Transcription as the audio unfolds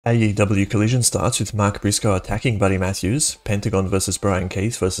AEW Collision starts with Mark Briscoe attacking Buddy Matthews, Pentagon versus Brian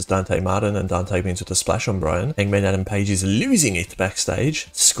Keith versus Dante Martin, and Dante wins with a splash on Bryan. Hangman Adam Page is losing it backstage,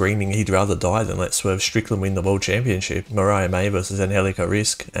 screaming he'd rather die than let Swerve Strickland win the World Championship. Mariah May versus Angelica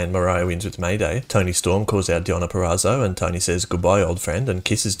Risk, and Mariah wins with Mayday. Toni Storm calls out Deonna Purrazzo, and Toni says goodbye old friend and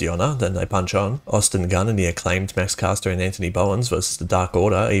kisses Deonna, then they punch on. Austin Gunn and the acclaimed Max Caster and Anthony Bowens versus the Dark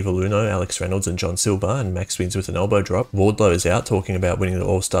Order, Evil Uno, Alex Reynolds and John Silver, and Max wins with an elbow drop. Wardlow is out talking about winning the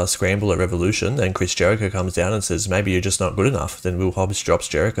All-Star Scramble at Revolution, and Chris Jericho comes down and says maybe you're just not good enough. Then Will Hobbs drops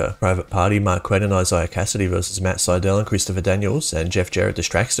Jericho. Private Party, Mark Quinn and Isaiah Cassidy versus Matt Sydal and Christopher Daniels, and Jeff Jarrett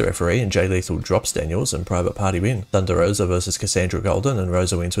distracts the referee and Jay Lethal drops Daniels and Private Party win. Thunder Rosa versus Cassandra Golden, and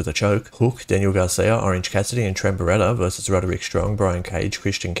Rosa wins with a choke. Hook, Daniel Garcia, Orange Cassidy and Trent Beretta versus Roderick Strong, Brian Cage,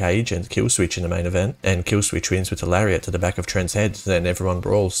 Christian Cage and Killswitch in the main event, and Killswitch wins with a lariat to the back of Trent's head. Then everyone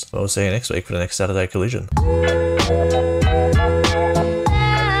brawls. We'll see you next week for the next Saturday Collision.